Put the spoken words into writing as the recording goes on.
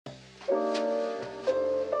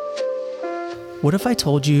What if I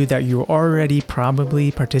told you that you're already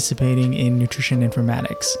probably participating in nutrition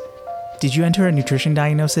informatics? Did you enter a nutrition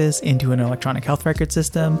diagnosis into an electronic health record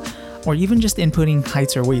system, or even just inputting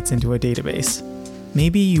heights or weights into a database?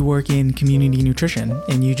 Maybe you work in community nutrition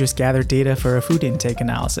and you just gather data for a food intake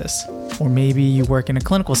analysis. Or maybe you work in a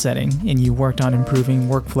clinical setting and you worked on improving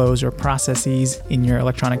workflows or processes in your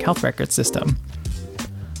electronic health record system.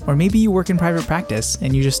 Or maybe you work in private practice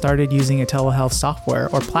and you just started using a telehealth software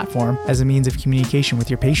or platform as a means of communication with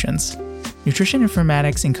your patients. Nutrition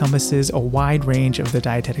informatics encompasses a wide range of the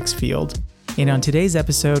dietetics field. And on today's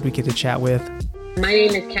episode, we get to chat with... My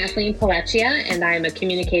name is Kathleen Pellaccia, and I am a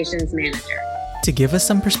communications manager. To give us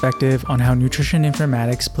some perspective on how nutrition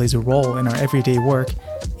informatics plays a role in our everyday work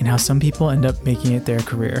and how some people end up making it their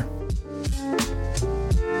career.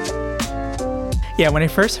 Yeah, when I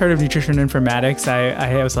first heard of nutrition informatics,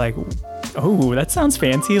 I was like, oh, that sounds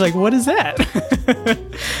fancy. Like, what is that?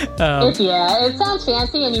 It sounds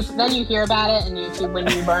fancy, and then you hear about it, and when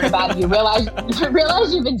you learn about it, you realize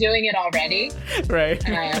you've been doing it already. Right.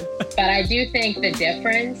 But I do think the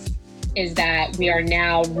difference is that we are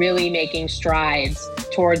now really making strides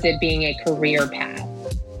towards it being a career path,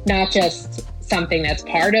 not just something that's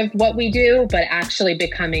part of what we do, but actually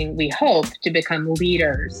we hope to become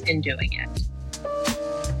leaders in doing it.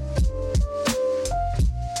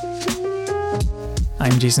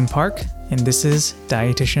 I'm Jason Park, and this is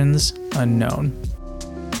Dietitians Unknown.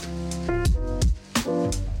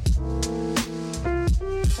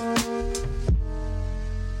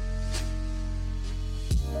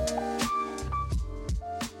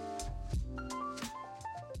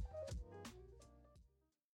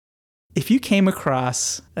 If you came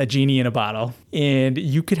across a genie in a bottle and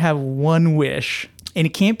you could have one wish, and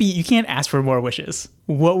you can't ask for more wishes,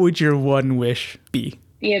 what would your one wish be?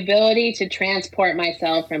 The ability to transport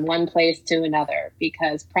myself from one place to another,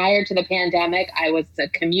 because prior to the pandemic, I was a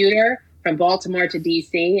commuter from Baltimore to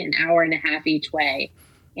DC, an hour and a half each way.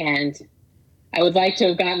 And I would like to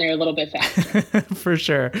have gotten there a little bit faster. For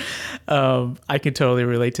sure. I could totally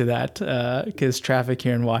relate to that because traffic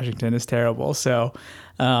here in Washington is terrible. So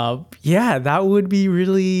that would be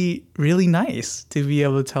really, really nice to be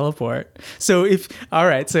able to teleport. So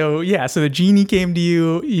the genie came to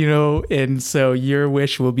you, and so your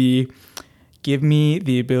wish will be, give me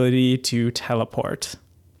the ability to teleport.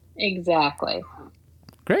 Exactly.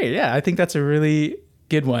 Great. Yeah, I think that's a really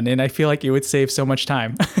good one. And I feel like it would save so much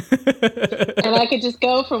time. And I could just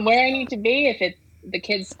go from where I need to be. If it's the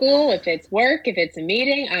kids' school, if it's work, if it's a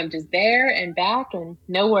meeting, I'm just there and back and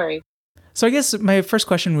no worry. So I guess my first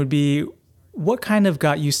question would be, what kind of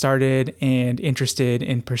got you started and interested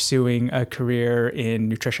in pursuing a career in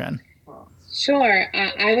nutrition? Sure.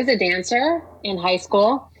 I was a dancer in high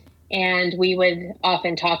school, and we would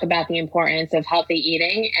often talk about the importance of healthy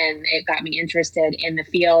eating, and it got me interested in the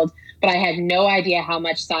field, but I had no idea how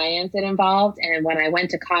much science it involved. And when I went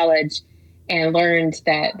to college and learned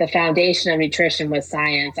that the foundation of nutrition was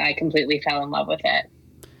science, I completely fell in love with it.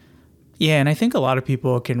 Yeah, and I think a lot of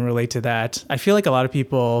people can relate to that. I feel like a lot of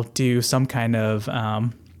people do some kind of,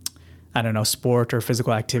 sport or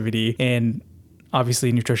physical activity, and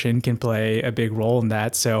obviously nutrition can play a big role in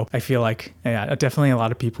that. So I feel like, definitely a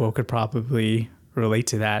lot of people could probably relate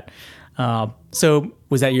to that. So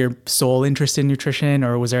was that your sole interest in nutrition,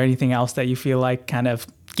 or was there anything else that you feel like kind of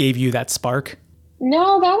gave you that spark?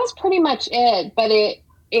 No, that was pretty much it. But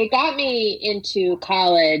it got me into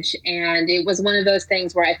college, and it was one of those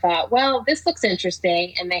things where I thought, well, this looks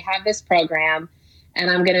interesting, and they have this program, and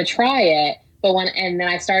I'm going to try it. And then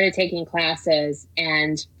I started taking classes,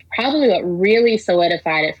 and probably what really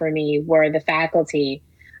solidified it for me were the faculty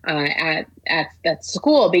at that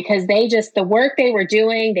school, because the work they were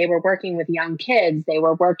doing, they were working with young kids, they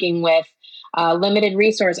were working with limited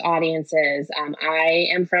resource audiences.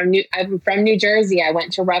 I'm from New Jersey. I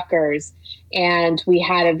went to Rutgers, and we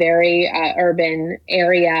had a very urban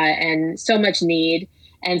area and so much need.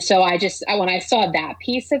 And so when I saw that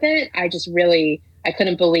piece of it, I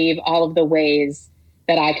couldn't believe all of the ways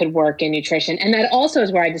that I could work in nutrition. And that also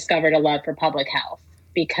is where I discovered a love for public health,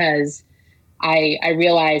 because I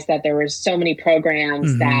realized that there were so many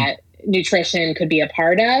programs that nutrition could be a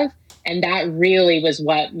part of. And that really was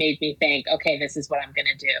what made me think, okay, this is what I'm going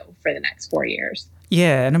to do for the next 4 years.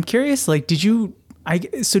 Yeah. And I'm curious, like, did you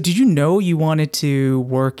know you wanted to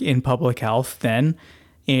work in public health then?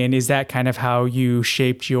 And is that kind of how you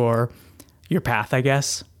shaped your path, I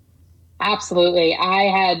guess? Absolutely. I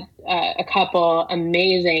had a couple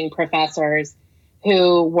amazing professors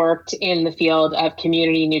who worked in the field of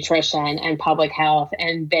community nutrition and public health,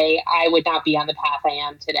 and I would not be on the path I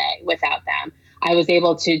am today without them. I was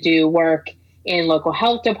able to do work in local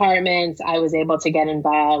health departments. I was able to get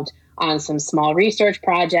involved on some small research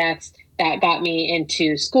projects that got me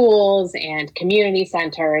into schools and community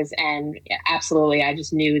centers. And absolutely, I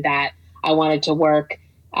just knew that I wanted to work.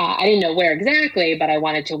 I didn't know where exactly, but I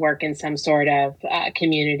wanted to work in some sort of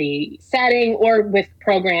community setting or with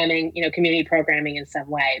programming, community programming in some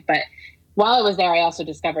way. But while I was there, I also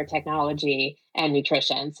discovered technology and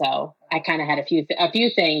nutrition. So I kind of had a few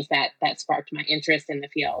things that sparked my interest in the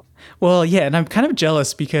field. Well, yeah, and I'm kind of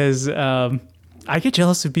jealous because I get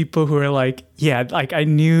jealous of people who are like, yeah, like I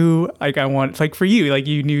knew, like I want, like for you, like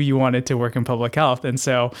you knew you wanted to work in public health, and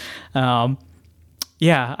so,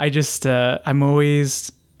 yeah, I just I'm always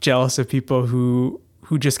jealous of people who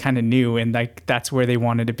just kind of knew and like that's where they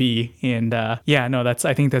wanted to be, and yeah, no,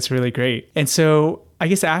 I think that's really great. And so I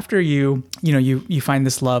guess after you find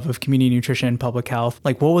this love of community nutrition, public health,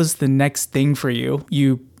 like what was the next thing for you?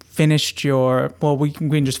 You finished we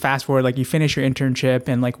can just fast forward, like you finish your internship,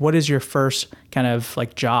 and like what is your first kind of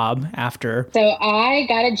like job after? So I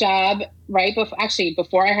got a job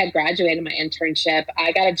before I had graduated my internship.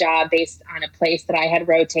 I got a job based on a place that I had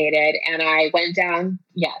rotated, and I went down,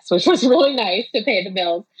 which was really nice to pay the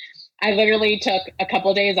bills. I literally took a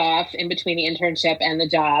couple days off in between the internship and the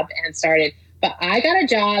job and started. But I got a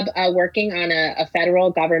job working on a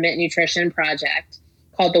federal government nutrition project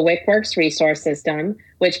called the WIC-Works Resource System,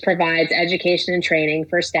 which provides education and training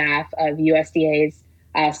for staff of USDA's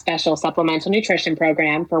Special Supplemental Nutrition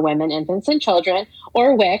Program for Women, Infants, and Children,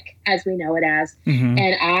 or WIC, as we know it as. Mm-hmm.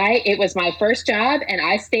 And it was my first job, and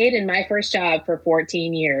I stayed in my first job for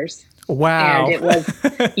 14 years. Wow. And it was,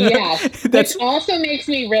 which also makes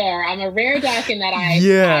me rare. I'm a rare duck in that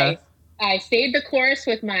I stayed the course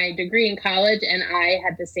with my degree in college, and I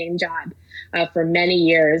had the same job for many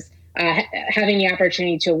years, having the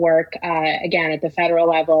opportunity to work, again, at the federal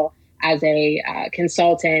level as a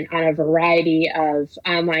consultant on a variety of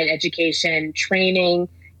online education, training,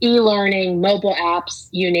 e-learning, mobile apps,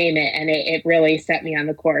 you name it. And it really set me on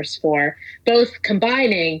the course for both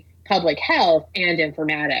combining public health and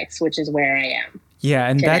informatics, which is where I am. Yeah,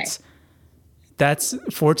 and today. That's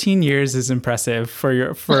 14 years is impressive for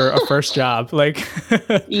a first job. Like,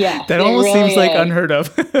 yeah, that almost really seems like unheard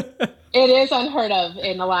of. It is unheard of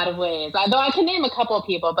in a lot of ways. Though I can name a couple of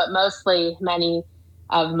people, but mostly many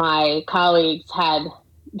of my colleagues had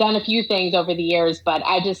done a few things over the years, but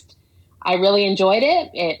I really enjoyed it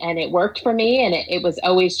and it worked for me, and it was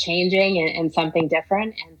always changing and something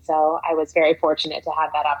different. And so I was very fortunate to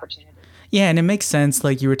have that opportunity. Yeah, and it makes sense,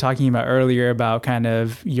 like you were talking about earlier, about kind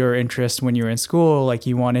of your interest when you were in school, like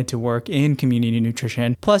you wanted to work in community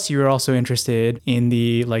nutrition. Plus, you were also interested in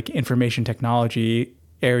the like information technology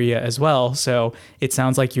area as well. So it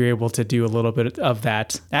sounds like you're able to do a little bit of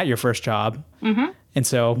that at your first job. Mm-hmm. And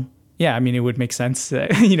so, yeah, I mean, it would make sense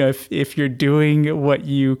that, if you're doing what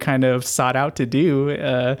you kind of sought out to do,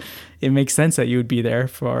 it makes sense that you would be there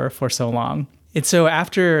for so long. And so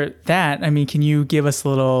after that, I mean, can you give us a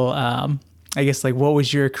little, I guess, like what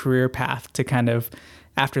was your career path to kind of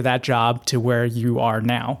after that job to where you are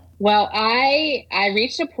now? Well, I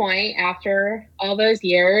reached a point after all those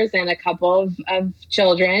years and a couple of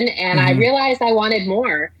children, and I realized I wanted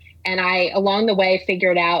more. And I, along the way,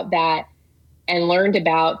 figured out that and learned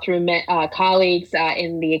about through colleagues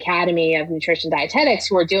in the Academy of Nutrition Dietetics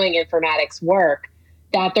who were doing informatics work,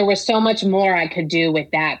 that there was so much more I could do with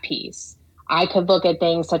that piece. I could look at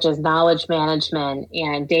things such as knowledge management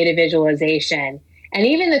and data visualization, and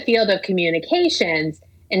even the field of communications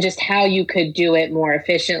and just how you could do it more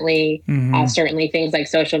efficiently. Certainly things like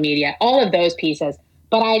social media, all of those pieces.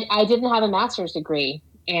 But I didn't have a master's degree,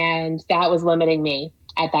 and that was limiting me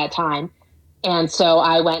at that time. And so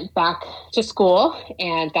I went back to school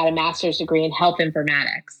and got a master's degree in health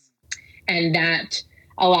informatics. And that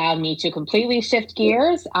allowed me to completely shift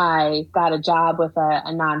gears. I got a job with a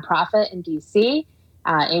nonprofit in DC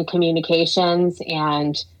in communications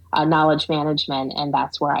and knowledge management, and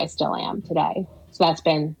that's where I still am today. So that's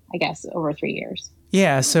been, I guess, over 3 years.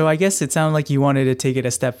 Yeah, so I guess it sounded like you wanted to take it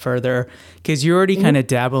a step further because you're already kind of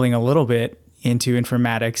dabbling a little bit into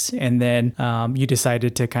informatics, and then you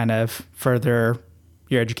decided to kind of further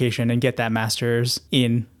your education and get that master's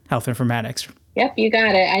in health informatics. Yep, you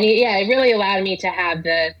got it. It really allowed me to have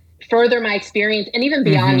further my experience and even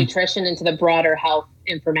beyond nutrition into the broader health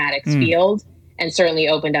informatics field, and certainly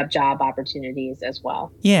opened up job opportunities as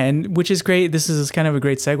well. Yeah, and which is great. This is kind of a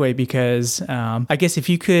great segue because I guess if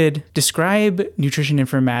you could describe nutrition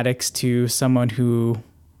informatics to someone who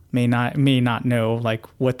may not know like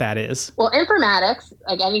what that is. Well, informatics,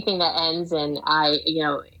 like anything that ends in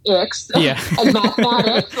ix,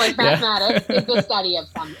 like mathematics, is the study of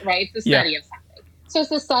something, right? It's the study of something. So it's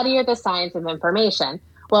the study or the science of information.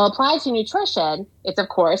 Well, applied to nutrition, it's of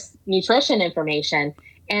course nutrition information.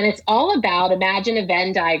 And it's all about, imagine a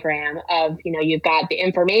Venn diagram of, you've got the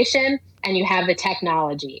information and you have the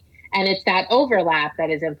technology. And it's that overlap that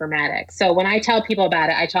is informatics. So when I tell people about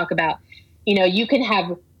it, I talk about, you can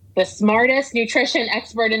have the smartest nutrition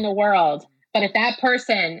expert in the world, but if that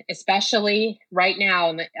person, especially right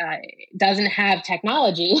now, doesn't have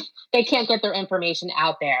technology, they can't get their information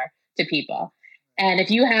out there to people. And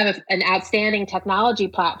if you have an outstanding technology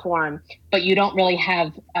platform, but you don't really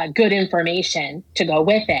have good information to go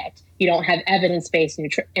with it, you don't have evidence-based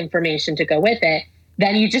information to go with it,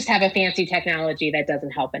 then you just have a fancy technology that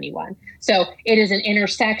doesn't help anyone. So it is an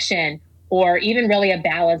intersection, or even really a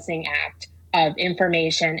balancing act of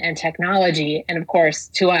information and technology. And of course,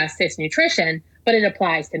 to us, it's nutrition, but it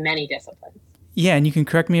applies to many disciplines. Yeah, and you can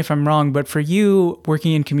correct me if I'm wrong, but for you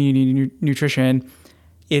working in community nutrition,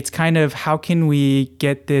 it's kind of how can we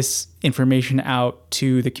get this information out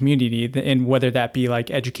to the community, and whether that be like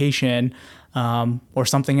education or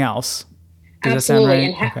something else. Does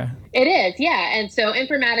Absolutely. that sound right? Okay. It is, yeah. And so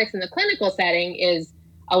informatics in the clinical setting is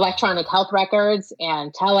electronic health records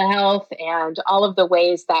and telehealth and all of the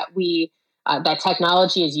ways that that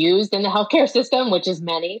technology is used in the healthcare system, which is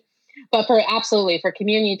many. But for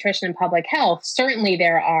community nutrition and public health, certainly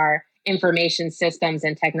there are information systems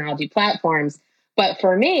and technology platforms. But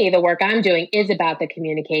for me, the work I'm doing is about the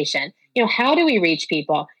communication. How do we reach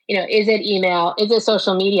people? Is it email? Is it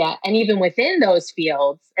social media? And even within those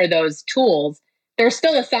fields or those tools, there's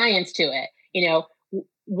still a science to it.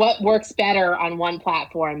 What works better on one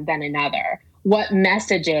platform than another? What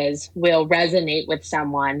messages will resonate with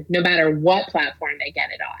someone no matter what platform they get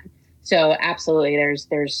it on? So absolutely,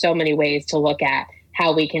 there's so many ways to look at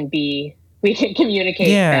how we can communicate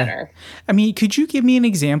better. I mean, could you give me an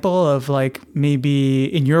example of like maybe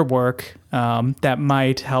in your work that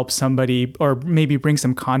might help somebody, or maybe bring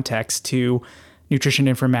some context to nutrition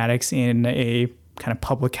informatics in a kind of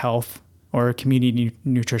public health or community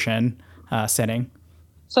nutrition setting?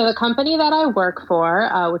 So the company that I work for,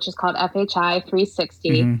 which is called FHI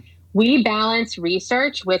 360, we balance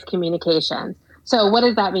research with communications. So what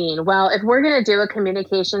does that mean? Well, if we're going to do a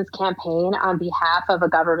communications campaign on behalf of a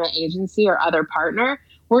government agency or other partner,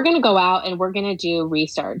 we're going to go out and we're going to do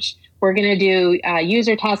research. We're going to do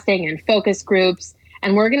user testing and focus groups,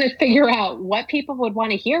 and we're going to figure out what people would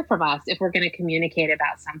want to hear from us if we're going to communicate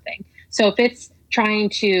about something. So if it's trying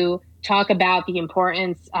to talk about the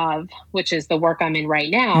importance of, which is the work I'm in right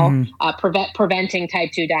now, preventing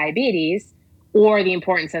type 2 diabetes, or the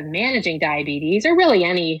importance of managing diabetes, or really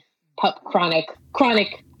any chronic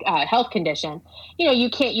health condition,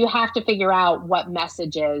 you have to figure out what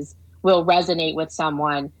messages will resonate with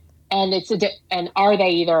someone. And and are they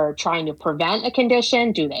either trying to prevent a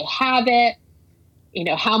condition? Do they have it?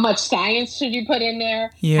 How much science should you put in there?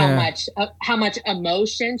 Yeah. How much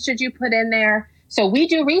emotion should you put in there? So we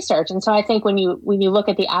do research. And so I think when you look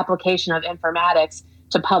at the application of informatics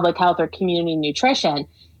to public health or community nutrition,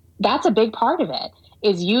 that's a big part of it,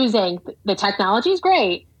 is using the technology is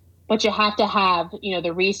great, but you have to have,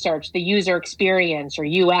 the research, the user experience or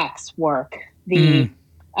UX work, the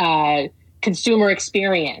consumer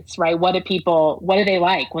experience, right? What do they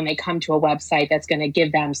like when they come to a website that's going to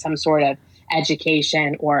give them some sort of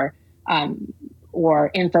education or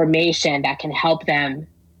information that can help them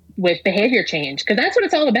with behavior change? Because that's what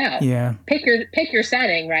it's all about. Yeah. Pick your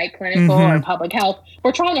setting, right? Clinical or public health.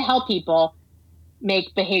 We're trying to help people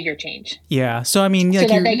make behavior change. Yeah. So, I mean, so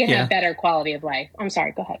that they can have better quality of life. I'm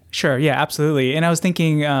sorry, go ahead. Sure. Yeah, absolutely. And I was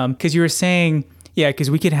thinking, because you were saying,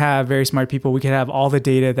 because we could have very smart people, we could have all the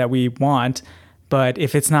data that we want, but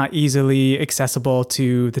if it's not easily accessible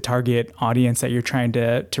to the target audience that you're trying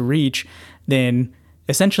to reach, then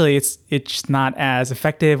essentially it's not as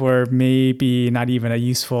effective, or maybe not even a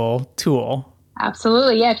useful tool.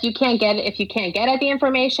 Absolutely. Yeah. If you can't get at the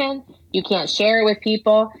information, you can't share it with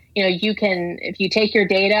people. If you take your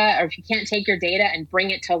data, or if you can't take your data and bring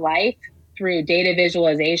it to life through data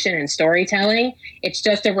visualization and storytelling, it's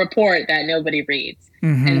just a report that nobody reads.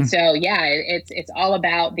 And so, it's all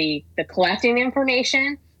about the collecting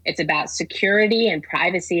information. It's about security and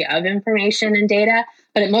privacy of information and data.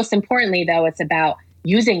 But most importantly, though, it's about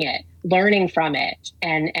using it, learning from it,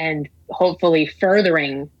 and hopefully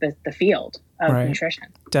furthering the field of nutrition.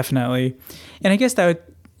 Definitely. And I guess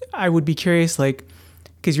I would be curious, like,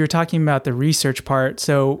 because you're talking about the research part.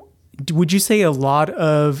 So would you say a lot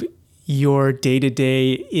of your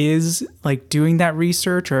day-to-day is like doing that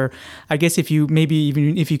research? Or I guess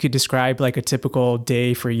even if you could describe like a typical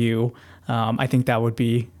day for you, I think that would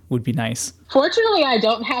be would be nice. Fortunately, I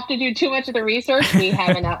don't have to do too much of the research. We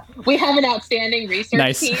have an outstanding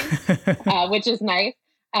research team, which is nice.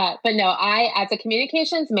 But no, as a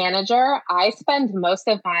communications manager, I spend most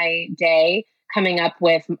of my day coming up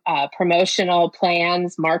with promotional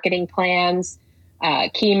plans, marketing plans,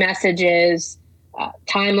 key messages,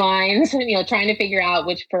 timelines, trying to figure out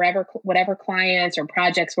whatever clients or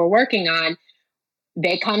projects we're working on.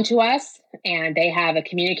 They come to us and they have a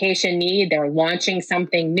communication need. They're launching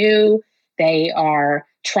something new. They have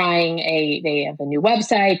a new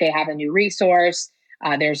website. They have a new resource.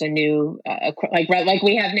 There's a new, like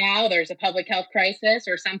we have now, there's a public health crisis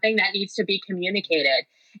or something that needs to be communicated.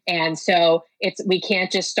 And so we can't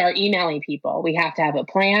just start emailing people. We have to have a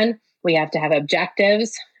plan. We have to have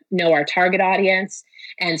objectives, know our target audience.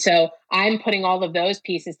 And so I'm putting all of those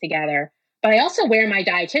pieces together. But I also wear my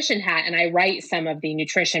dietitian hat and I write some of the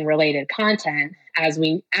nutrition related content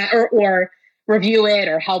or review it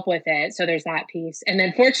or help with it. So there's that piece. And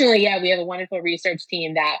then fortunately, we have a wonderful research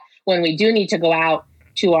team that when we do need to go out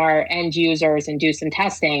to our end users and do some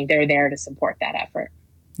testing, they're there to support that effort.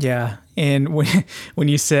 Yeah. And when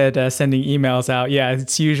you said sending emails out,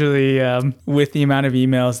 it's usually with the amount of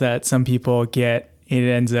emails that some people get, it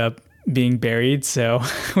ends up being buried. So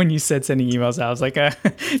when you said sending emails out, I was like,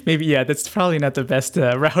 maybe, that's probably not the best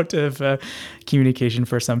route of communication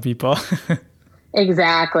for some people.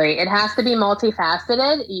 Exactly. It has to be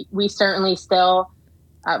multifaceted. We certainly still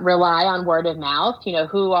rely on word of mouth.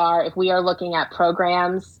 If we are looking at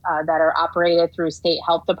programs that are operated through state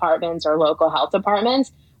health departments or local health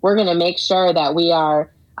departments, we're going to make sure that we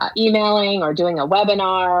are emailing or doing a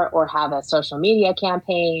webinar or have a social media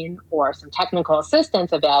campaign or some technical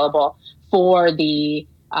assistance available for the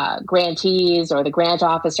grantees or the grant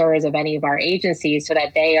officers of any of our agencies so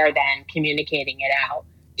that they are then communicating it out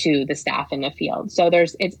to the staff in the field. So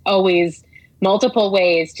it's always multiple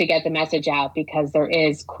ways to get the message out because there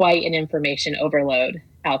is quite an information overload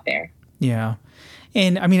out there. Yeah.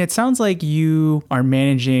 And I mean, it sounds like you are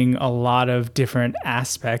managing a lot of different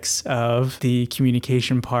aspects of the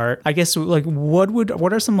communication part. I guess, like,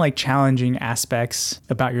 what are some like challenging aspects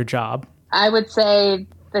about your job? I would say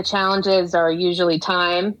the challenges are usually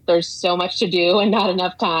time. There's so much to do and not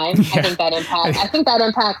enough time. Yeah. I think that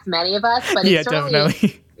impacts many of us, but it's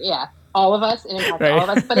definitely. All of us. It impacts all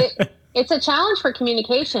of us, but it's a challenge for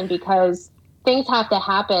communication because things have to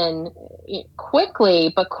happen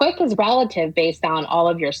quickly, but quick is relative based on all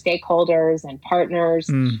of your stakeholders and partners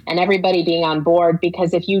and everybody being on board.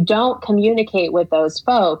 Because if you don't communicate with those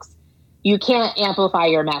folks, you can't amplify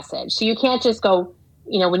your message. So you can't just go,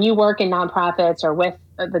 when you work in nonprofits or with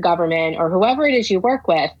the government or whoever it is you work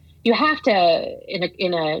with, you have to,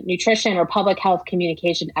 in a nutrition or public health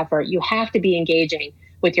communication effort, you have to be engaging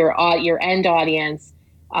with your end audience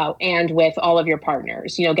and with all of your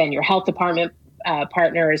partners, again, your health department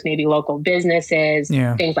partners, maybe local businesses,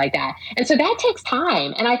 things like that. And so that takes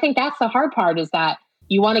time. And I think that's the hard part is that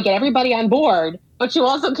you want to get everybody on board, but you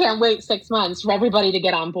also can't wait 6 months for everybody to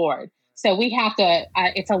get on board. So we have to,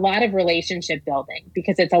 it's a lot of relationship building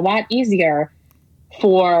because it's a lot easier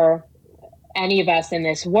for any of us in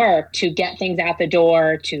this work to get things out the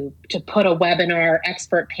door, to put a webinar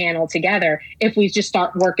expert panel together if we just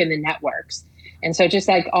start working the networks. And so just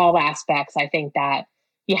like all aspects, I think that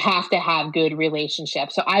you have to have good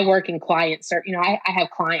relationships. So I work in clients, I have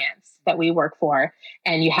clients that we work for,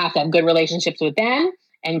 and you have to have good relationships with them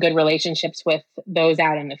and good relationships with those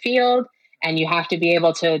out in the field. And you have to be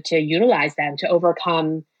able to utilize them to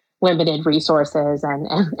overcome limited resources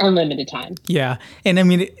and limited time. Yeah. And I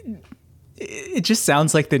mean, it just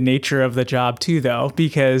sounds like the nature of the job too, though,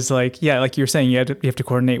 because like you're saying, you have to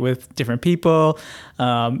coordinate with different people.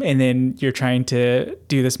 And then you're trying to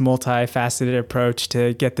do this multifaceted approach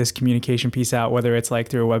to get this communication piece out, whether it's like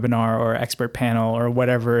through a webinar or expert panel or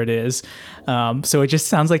whatever it is. So it just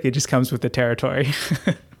sounds like it just comes with the territory.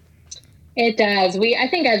 It does. I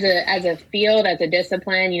think as a field, as a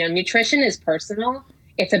discipline, nutrition is personal.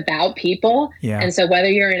 It's about people. Yeah. And so whether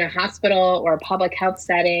you're in a hospital or a public health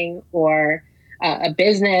setting or a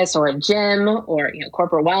business or a gym or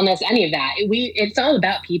corporate wellness, any of that, it's all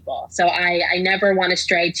about people. So I never want to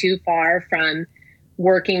stray too far from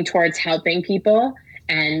working towards helping people.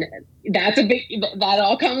 And that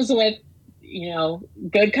all comes with,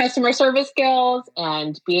 good customer service skills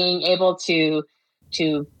and being able to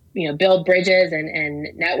build bridges and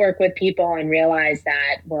network with people and realize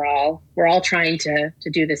that we're all trying to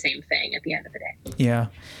do the same thing at the end of the day. Yeah.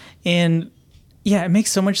 And it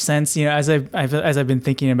makes so much sense, as I've been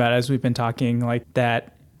thinking about, as we've been talking, like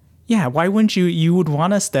that, Yeah, why wouldn't you would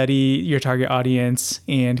want to study your target audience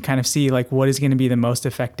and kind of see like what is going to be the most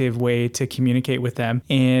effective way to communicate with them.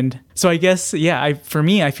 And so I guess, yeah, for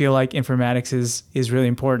me, I feel like informatics is really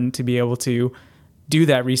important to be able to do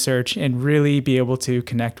that research and really be able to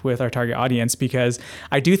connect with our target audience, because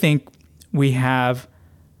I do think we have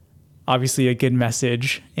obviously a good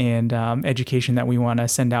message and education that we want to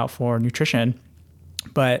send out for nutrition,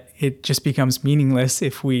 but it just becomes meaningless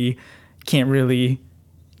if we can't really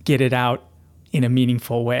get it out in a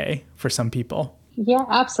meaningful way for some people. Yeah,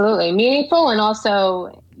 absolutely. Meaningful. And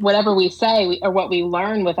also whatever we say or what we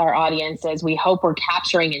learn with our audiences, we hope we're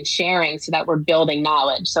capturing and sharing so that we're building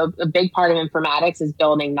knowledge. So a big part of informatics is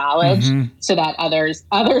building knowledge so that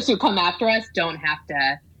others who come after us don't have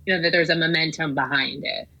to, that there's a momentum behind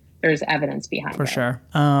it. There's evidence behind it. For sure.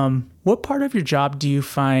 What part of your job do you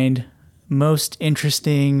find most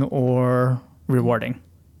interesting or rewarding?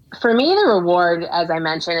 For me, the reward, as I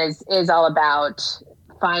mentioned, is all about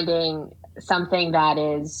finding something that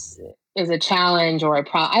is a challenge or a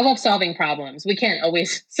problem. I love solving problems. We can't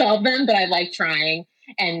always solve them, but I like trying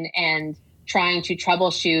and trying to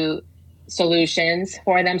troubleshoot solutions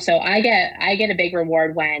for them. So I get a big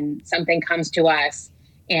reward when something comes to us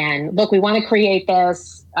and look, we want to create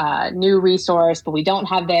this new resource, but we don't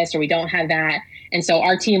have this or we don't have that. And so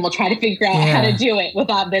our team will try to figure out how to do it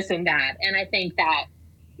without this and that. And I think that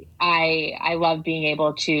I love being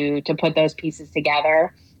able to put those pieces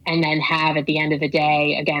together and then have at the end of the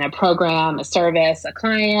day, again, a program, a service, a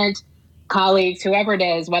client, colleagues, whoever it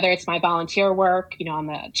is, whether it's my volunteer work, I'm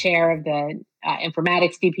the chair of the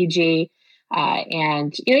informatics DPG.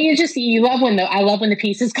 And you love I love when the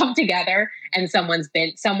pieces come together and someone's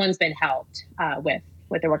been helped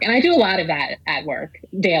with the work. And I do a lot of that at work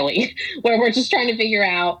daily, where we're just trying to figure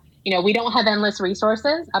out, we don't have endless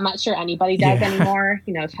resources. I'm not sure anybody does anymore.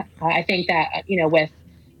 I think that,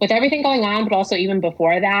 with everything going on, but also even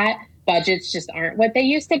before that, budgets just aren't what they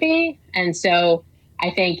used to be. And so I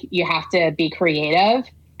think you have to be creative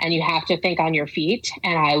and you have to think on your feet.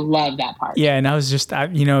 And I love that part. Yeah. And I was just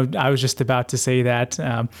about to say that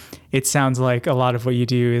it sounds like a lot of what you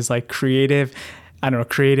do is like creative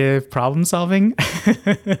problem solving.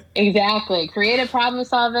 Exactly. Creative problem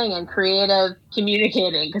solving and creative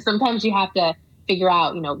communicating. Because sometimes you have to figure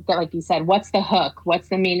out, like you said, what's the hook? What's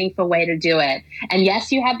the meaningful way to do it? And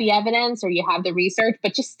yes, you have the evidence or you have the research,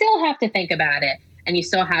 but you still have to think about it. And you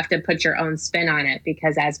still have to put your own spin on it.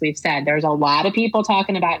 Because as we've said, there's a lot of people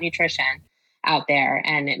talking about nutrition out there.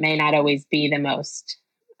 And it may not always be the most,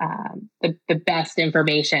 the best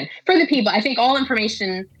information for the people. I think all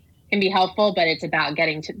information can be helpful, but it's about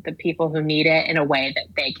getting to the people who need it in a way that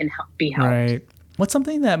they can be helped. Right. What's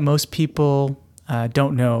something that most people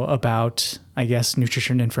don't know about, I guess,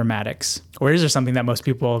 nutrition informatics? Or is there something that most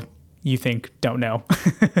people you think don't know?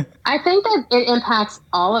 I think that it impacts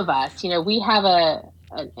all of us. We have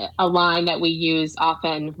a line that we use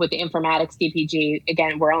often with the informatics DPG.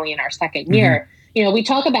 Again, we're only in our second year. We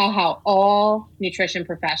talk about how all nutrition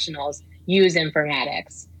professionals use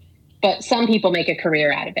informatics, but some people make a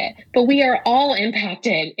career out of it. But we are all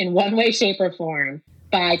impacted in one way, shape, or form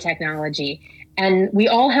by technology. And we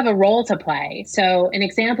all have a role to play. So an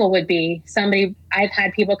example would be I've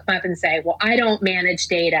had people come up and say, well, I don't manage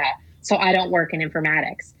data, so I don't work in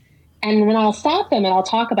informatics. And then I'll stop them and I'll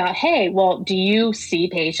talk about, hey, well, do you see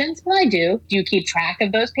patients? Well, I do. Do you keep track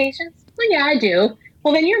of those patients? Well, yeah, I do.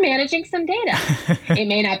 Well, then you're managing some data. It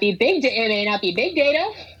may not be big data. It may not be big data.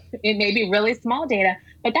 It may be really small data,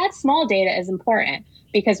 but that small data is important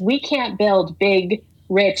because we can't build big,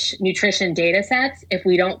 rich nutrition data sets if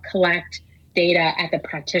we don't collect data at the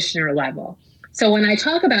practitioner level. So when I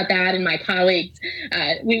talk about that and my colleagues,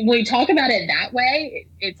 we talk about it that way,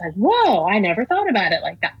 it's like, whoa, I never thought about it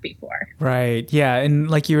like that before. Right. Yeah. And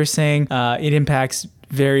like you were saying, it impacts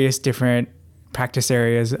various different practice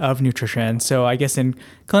areas of nutrition. So I guess in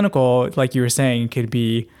clinical, like you were saying, it could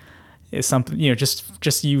be something,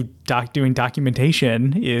 just you doing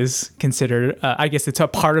documentation is considered, I guess it's a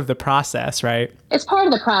part of the process, right? It's part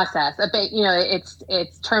of the process. But,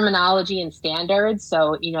 it's terminology and standards.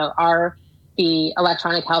 So, are the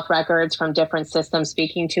electronic health records from different systems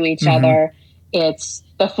speaking to each other? It's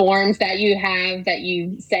the forms that you have that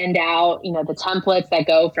you send out, the templates that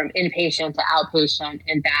go from inpatient to outpatient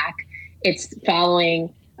and back. It's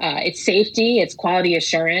following it's safety, it's quality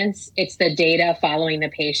assurance, it's the data following the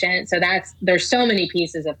patient. So there's so many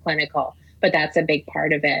pieces of clinical, but that's a big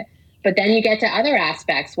part of it. But then you get to other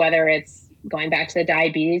aspects, whether it's going back to the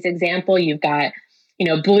diabetes example, you've got,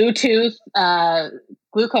 Bluetooth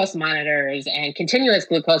glucose monitors and continuous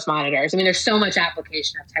glucose monitors. I mean, there's so much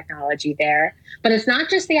application of technology there, but it's not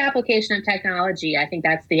just the application of technology. I think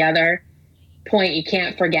that's the other point you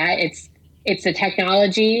can't forget. It's the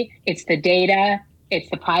technology, it's the data, it's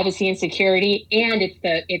the privacy and security, and it's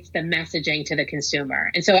the messaging to the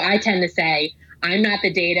consumer. And so I tend to say, I'm not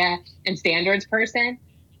the data and standards person.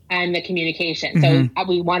 I'm the communication. Mm-hmm. So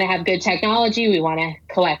we want to have good technology. We want to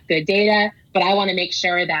collect good data, but I want to make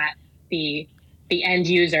sure that the end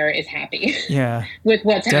user is happy with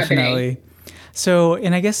what's happening. So,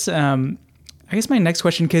 and I guess my next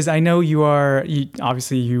question, because I know you are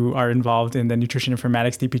involved in the Nutrition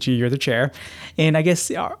Informatics DPG, you're the chair. And I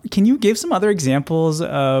guess, can you give some other examples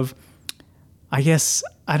of, I guess,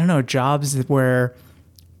 I don't know, jobs where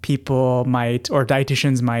people might, or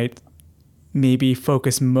dietitians might maybe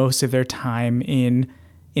focus most of their time in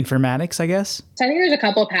informatics, I guess? So I think there's a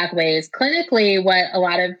couple of pathways. Clinically, what a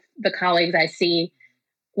lot of the colleagues I see,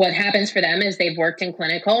 what happens for them is they've worked in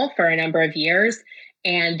clinical for a number of years,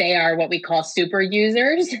 and they are what we call super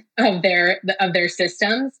users of their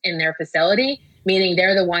systems in their facility, meaning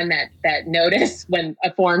they're the one that notice when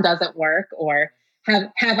a form doesn't work or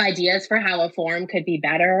have ideas for how a form could be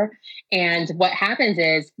better. And what happens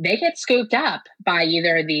is they get scooped up by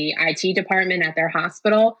either the IT department at their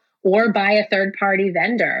hospital or by a third-party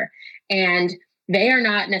vendor. And they are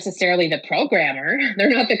not necessarily the programmer. They're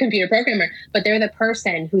not the computer programmer, but they're the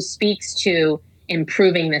person who speaks to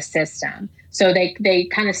improving the system. So they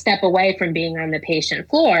kind of step away from being on the patient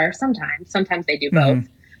floor sometimes they do both.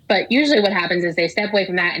 Mm-hmm. But usually what happens is they step away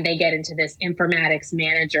from that and they get into this informatics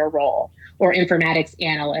manager role or informatics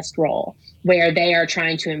analyst role, where they are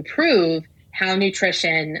trying to improve how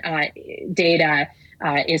nutrition data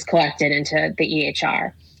is collected into the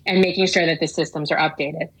EHR and making sure that the systems are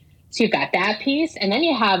updated. So you've got that piece, and then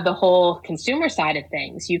you have the whole consumer side of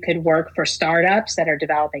things. You could work for startups that are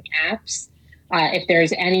developing apps. If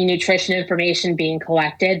there's any nutrition information being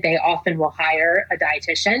collected, they often will hire a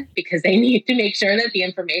dietitian because they need to make sure that the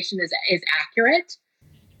information is accurate.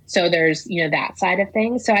 So there's, that side of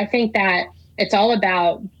things. So I think that it's all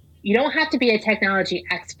about, you don't have to be a technology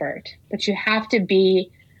expert, but you have to be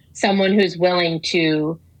someone who's willing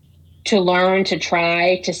to learn, to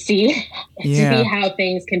try, to see how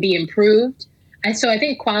things can be improved. And so I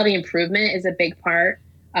think quality improvement is a big part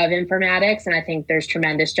of informatics. And I think there's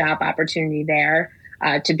tremendous job opportunity there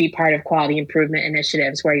to be part of quality improvement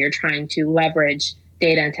initiatives where you're trying to leverage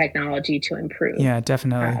data and technology to improve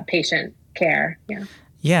definitely patient care.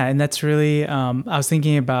 Yeah, and that's really, I was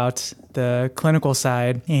thinking about the clinical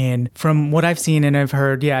side, and from what I've seen and I've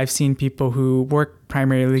heard, I've seen people who work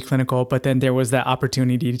primarily clinical, but then there was that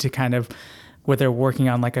opportunity to kind of, whether working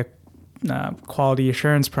on like a quality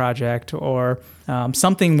assurance project or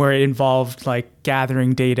something where it involved like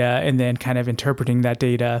gathering data and then kind of interpreting that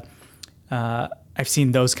data. I've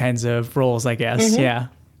seen those kinds of roles, I guess.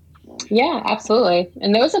 Mm-hmm. Yeah, absolutely.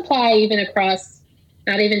 And those apply even across,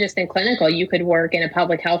 not even just in clinical. You could work in a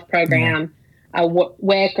public health program,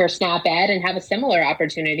 WIC or SNAP Ed, and have a similar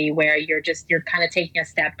opportunity where you're kind of taking a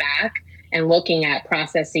step back and looking at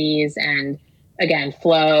processes and, again,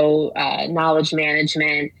 flow, knowledge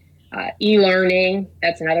management, e-learning.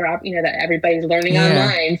 That's another that everybody's learning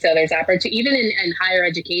online. So there's opportunity even in higher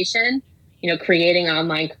education. Creating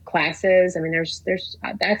online classes. I mean, there's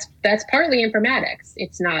that's partly informatics.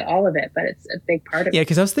 It's not all of it, but it's a big part of it. Yeah,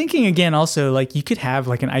 because I was thinking again, also like you could have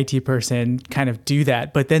like an IT person kind of do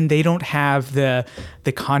that, but then they don't have the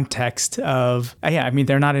context of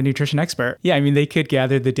they're not a nutrition expert. Yeah, I mean they could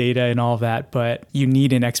gather the data and all of that, but you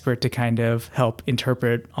need an expert to kind of help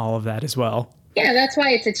interpret all of that as well. Yeah, that's why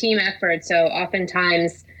it's a team effort. So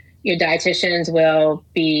oftentimes, dietitians will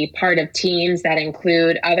be part of teams that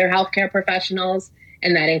include other healthcare professionals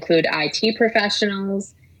and that include IT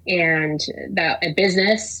professionals and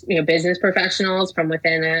business professionals from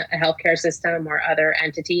within a healthcare system or other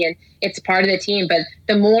entity. And it's part of the team. But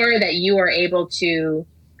the more that you are able to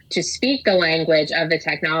speak the language of the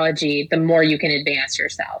technology, the more you can advance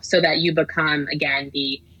yourself so that you become, again,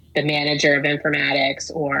 the manager of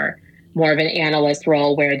informatics or more of an analyst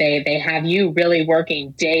role where they have you really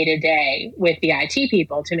working day to day with the IT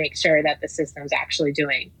people to make sure that the system's actually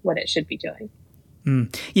doing what it should be doing.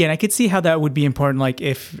 Yeah, and I could see how that would be important. Like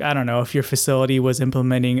if your facility was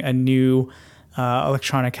implementing a new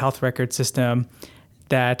electronic health record system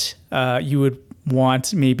that you would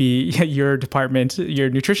want maybe your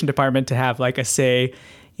nutrition department to have like a say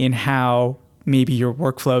in how maybe your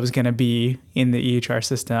workflow is going to be in the EHR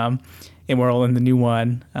system, and we're all in the new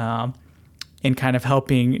one. And kind of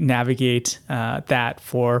helping navigate that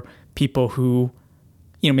for people who,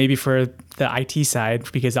 maybe for the IT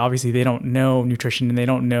side, because obviously they don't know nutrition and they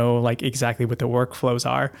don't know like exactly what the workflows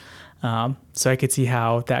are. So I could see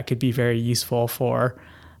how that could be very useful for,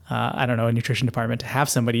 I don't know, a nutrition department to have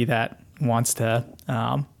somebody that wants to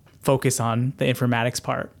focus on the informatics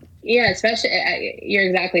part. Yeah, especially, you're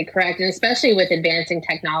exactly correct. And especially with advancing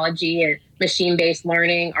technology and machine-based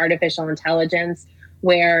learning, artificial intelligence,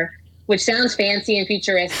 which sounds fancy and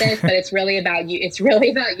futuristic, but it's really about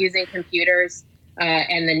using computers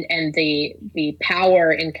and the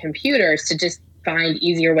power in computers to just find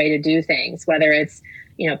easier way to do things, whether it's,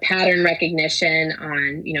 pattern recognition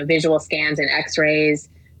on, visual scans and x-rays,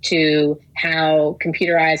 to how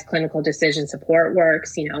computerized clinical decision support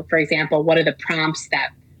works. For example, what are the prompts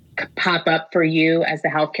that pop up for you as the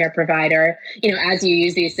healthcare provider, as you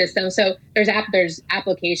use these systems. So there's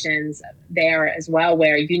applications there as well,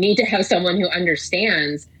 where you need to have someone who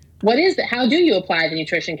understands how do you apply the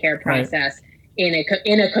nutrition care process in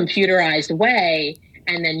a computerized way,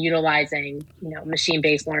 and then utilizing,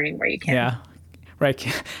 machine-based learning where you can. Yeah. Right.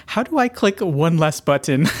 How do I click one less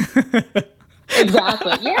button?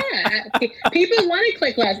 Exactly. Yeah. People want to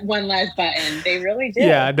click one less button. They really do.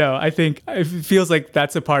 Yeah, no, I think it feels like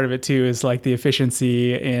that's a part of it too, is like the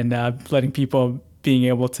efficiency and letting people being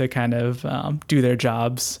able to kind of do their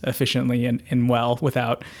jobs efficiently and well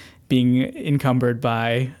without being encumbered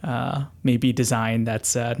by maybe design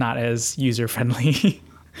that's not as user-friendly.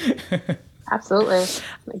 Absolutely.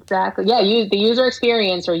 Exactly. Yeah, the user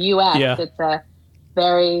experience, or UX, it's a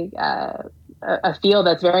very... a field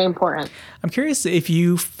that's very important. I'm curious if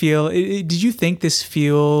you did you think this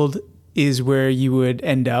field is where you would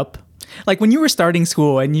end up? Like when you were starting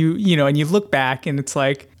school and you look back, and it's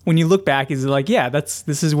like, when you look back, is it like, yeah, this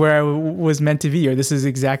is where I was meant to be, or this is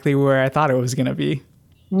exactly where I thought it was going to be?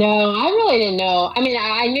 No, I really didn't know. I mean,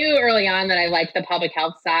 I knew early on that I liked the public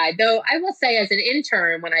health side, though I will say as an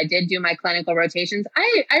intern, when I did do my clinical rotations,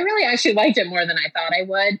 I really actually liked it more than I thought I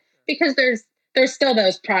would, because there's still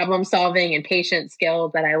those problem solving and patient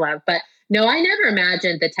skills that I love. But no, I never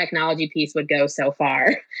imagined the technology piece would go so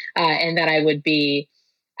far, and that I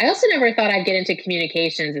also never thought I'd get into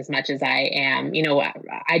communications as much as I am.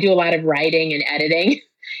 I do a lot of writing and editing,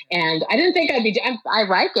 and I didn't think I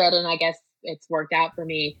like it, and I guess it's worked out for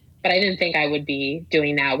me, but I didn't think I would be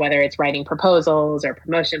doing that, whether it's writing proposals or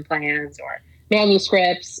promotion plans or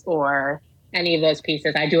manuscripts or any of those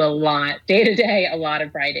pieces. I do a lot day to day, a lot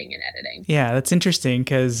of writing and editing. Yeah, that's interesting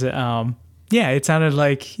because, it sounded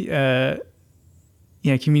like,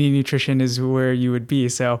 community nutrition is where you would be.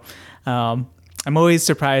 So I'm always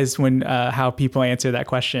surprised when how people answer that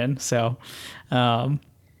question. So,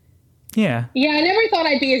 yeah. Yeah, I never thought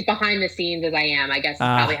I'd be as behind the scenes as I am, I guess is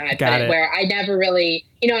probably how I put it, where I never really,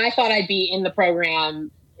 I thought I'd be in the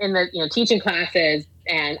program, in the, teaching classes,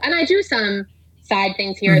 and I do some side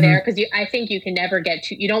things here or there, because I think you can never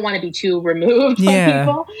you don't want to be too removed from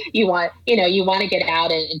people. You want to get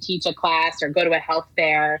out and teach a class or go to a health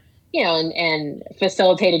fair, and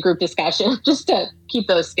facilitate a group discussion just to keep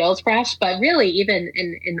those skills fresh. But really, even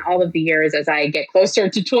in all of the years, as I get closer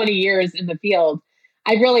to 20 years in the field,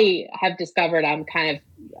 I really have discovered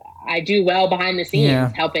I do well behind the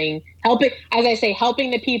scenes, helping, as I say, helping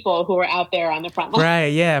the people who are out there on the front line. Right.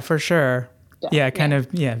 Yeah, for sure. Yeah,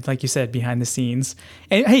 like you said, behind the scenes.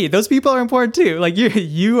 And hey, those people are important too. Like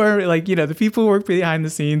you are like, the people who work behind the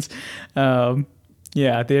scenes.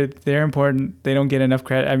 They're important. They don't get enough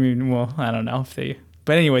credit. I mean, well, I don't know if they,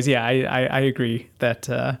 but anyways, I agree that,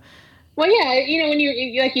 when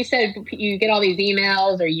you, like you said, you get all these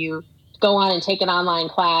emails, or you go on and take an online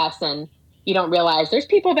class, and you don't realize there's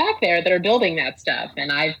people back there that are building that stuff.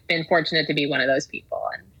 And I've been fortunate to be one of those people.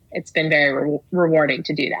 And it's been very rewarding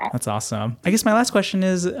to do that. That's awesome. I guess my last question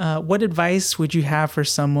is, what advice would you have for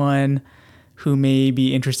someone who may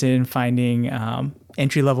be interested in finding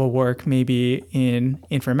entry-level work, maybe in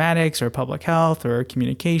informatics or public health or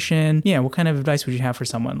communication? Yeah, what kind of advice would you have for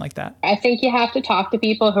someone like that? I think you have to talk to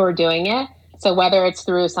people who are doing it. So whether it's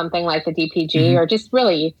through something like the DPG or just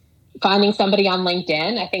really finding somebody on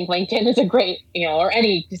LinkedIn. I think LinkedIn is a great, or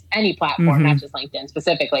any platform, not just LinkedIn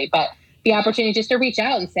specifically, but the opportunity just to reach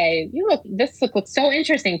out and say, this looks so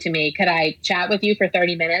interesting to me. Could I chat with you for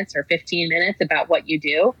 30 minutes or 15 minutes about what you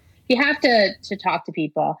do? You have to talk to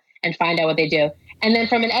people and find out what they do. And then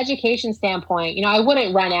from an education standpoint, I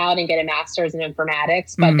wouldn't run out and get a master's in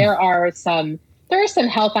informatics, but there are some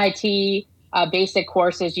health IT basic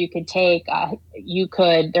courses you could take.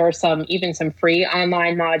 There are even some free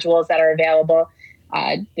online modules that are available.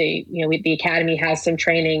 The Academy has some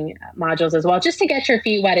training modules as well, just to get your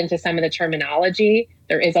feet wet into some of the terminology.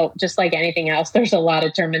 There is, just like anything else, there's a lot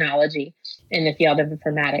of terminology in the field of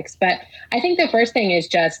informatics. But I think the first thing is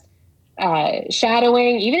just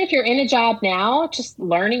shadowing. Even if you're in a job now, just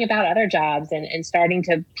learning about other jobs and starting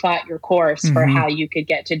to plot your course for how you could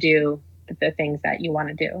get to do the things that you want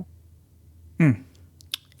to do.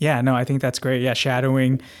 Yeah, no, I think that's great. Yeah,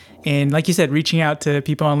 shadowing. And like you said, reaching out to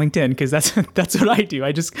people on LinkedIn, because that's what I do.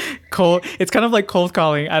 I just it's kind of like cold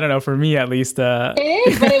calling. I don't know, for me at least. It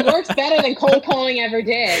is, but it works better than cold calling ever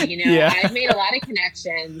did. Yeah. I've made a lot of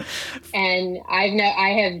connections, and I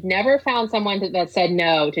have never found someone that said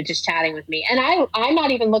no to just chatting with me. And I'm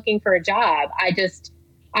not even looking for a job.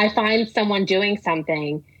 I find someone doing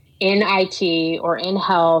something in IT or in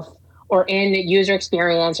health or in user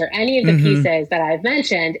experience or any of the pieces that I've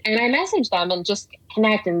mentioned. And I message them and just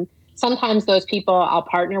connect. And sometimes those people, I'll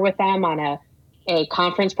partner with them on a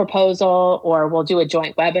conference proposal, or we'll do a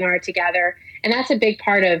joint webinar together. And that's a big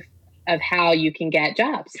part of how you can get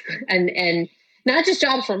jobs. And not just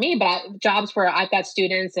jobs for me, but jobs where I've got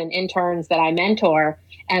students and interns that I mentor,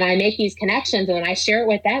 and I make these connections, and then I share it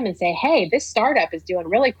with them and say, hey, this startup is doing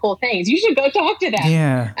really cool things. You should go talk to them.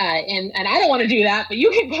 Yeah. And I don't want to do that, but you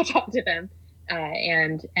can go talk to them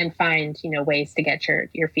and find, ways to get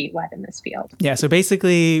your feet wet in this field. Yeah. So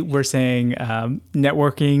basically we're saying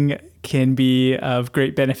networking can be of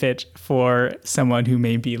great benefit for someone who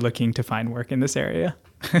may be looking to find work in this area.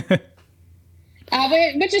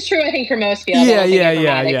 Which is true, I think, for most fields. Yeah.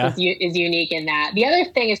 Is unique in that. The other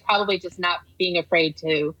thing is probably just not being afraid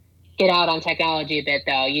to get out on technology a bit,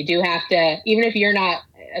 though. You do have to, even if you're not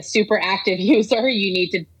a super active user, you need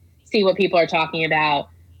to see what people are talking about.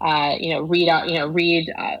 Read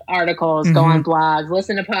articles, go on blogs,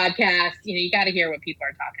 listen to podcasts. You got to hear what people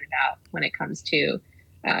are talking about when it comes to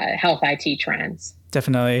health IT trends.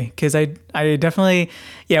 Definitely. Because I definitely,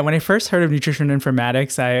 when I first heard of nutrition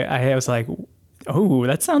informatics, I was like, oh,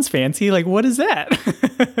 that sounds fancy. Like, what is that?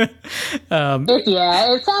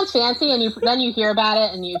 It sounds fancy, and then you hear about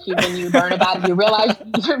it, and when you learn about it, you realize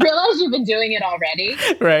you've been doing it already.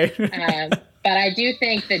 Right. But I do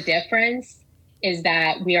think the difference is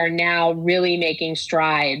that we are now really making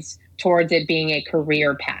strides towards it being a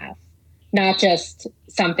career path, not just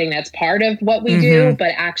something that's part of what we do, but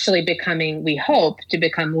actually we hope to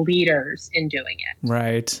become leaders in doing it.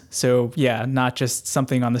 Right. So not just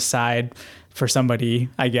something on the side for somebody,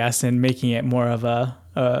 I guess, and making it more of a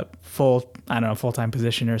full-time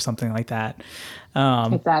position or something like that.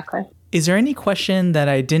 Exactly. Is there any question that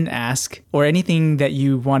I didn't ask or anything that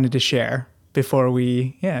you wanted to share before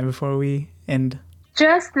we end?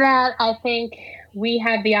 Just that I think we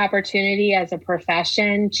have the opportunity as a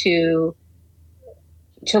profession to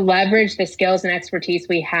leverage the skills and expertise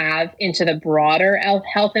we have into the broader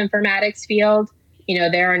health informatics field.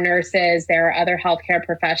 There are nurses, there are other healthcare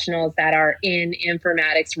professionals that are in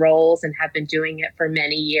informatics roles and have been doing it for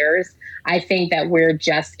many years. I think that we're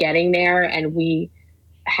just getting there, and we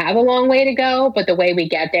have a long way to go, but the way we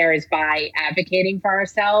get there is by advocating for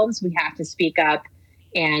ourselves. We have to speak up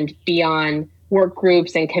and be on work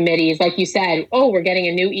groups and committees. Like you said, we're getting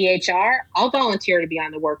a new EHR. I'll volunteer to be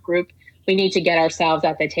on the work group. We need to get ourselves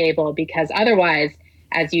at the table, because otherwise,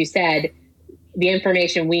 as you said, the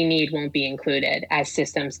information we need won't be included as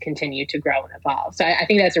systems continue to grow and evolve. So I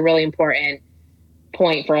think that's a really important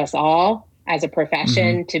point for us all as a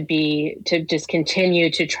profession to just continue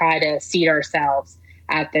to try to seat ourselves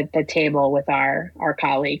at the table with our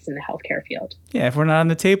colleagues in the healthcare field. Yeah, if we're not on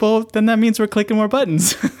the table, then that means we're clicking more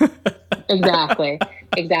buttons. Exactly.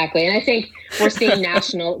 And I think we're seeing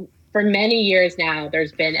for many years now,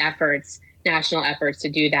 there's been national efforts to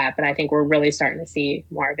do that, but I think we're really starting to see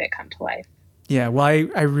more of it come to life. Yeah, well,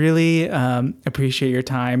 I really appreciate your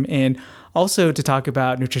time, and also to talk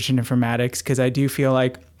about nutrition informatics, because I do feel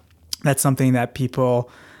like that's something that people,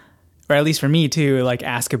 or at least for me too, like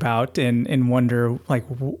ask about and wonder like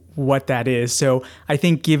what that is. So I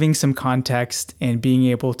think giving some context and being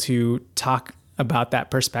able to talk about that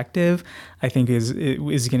perspective, I think is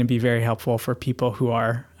going to be very helpful for people who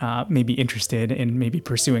are maybe interested in maybe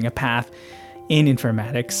pursuing a path in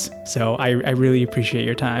informatics. So I really appreciate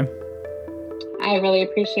your time. I really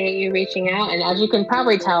appreciate you reaching out. And as you can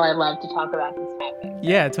probably tell, I love to talk about this topic.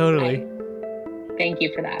 Yeah, totally. Thank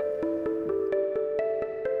you for that.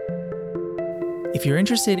 If you're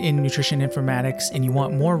interested in nutrition informatics and you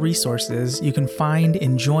want more resources, you can find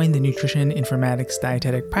and join the Nutrition Informatics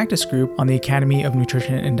Dietetic Practice Group on the Academy of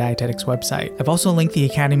Nutrition and Dietetics website. I've also linked the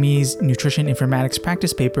Academy's Nutrition Informatics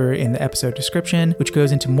practice paper in the episode description, which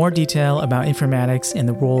goes into more detail about informatics and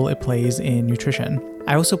the role it plays in nutrition.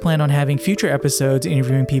 I also plan on having future episodes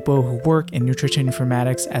interviewing people who work in nutrition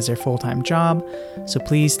informatics as their full-time job, so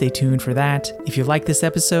please stay tuned for that. If you like this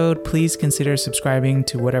episode, please consider subscribing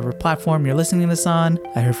to whatever platform you're listening to this on.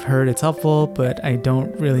 I have heard it's helpful, but I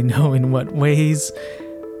don't really know in what ways.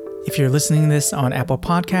 If you're listening to this on Apple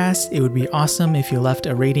Podcasts, it would be awesome if you left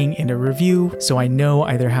a rating and a review so I know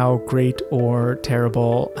either how great or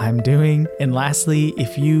terrible I'm doing. And lastly,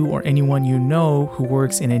 if you or anyone you know who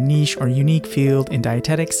works in a niche or unique field in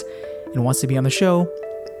dietetics and wants to be on the show,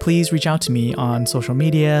 please reach out to me on social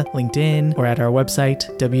media, LinkedIn, or at our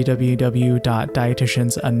website,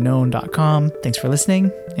 www.dietitiansunknown.com. Thanks for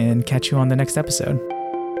listening, and catch you on the next episode.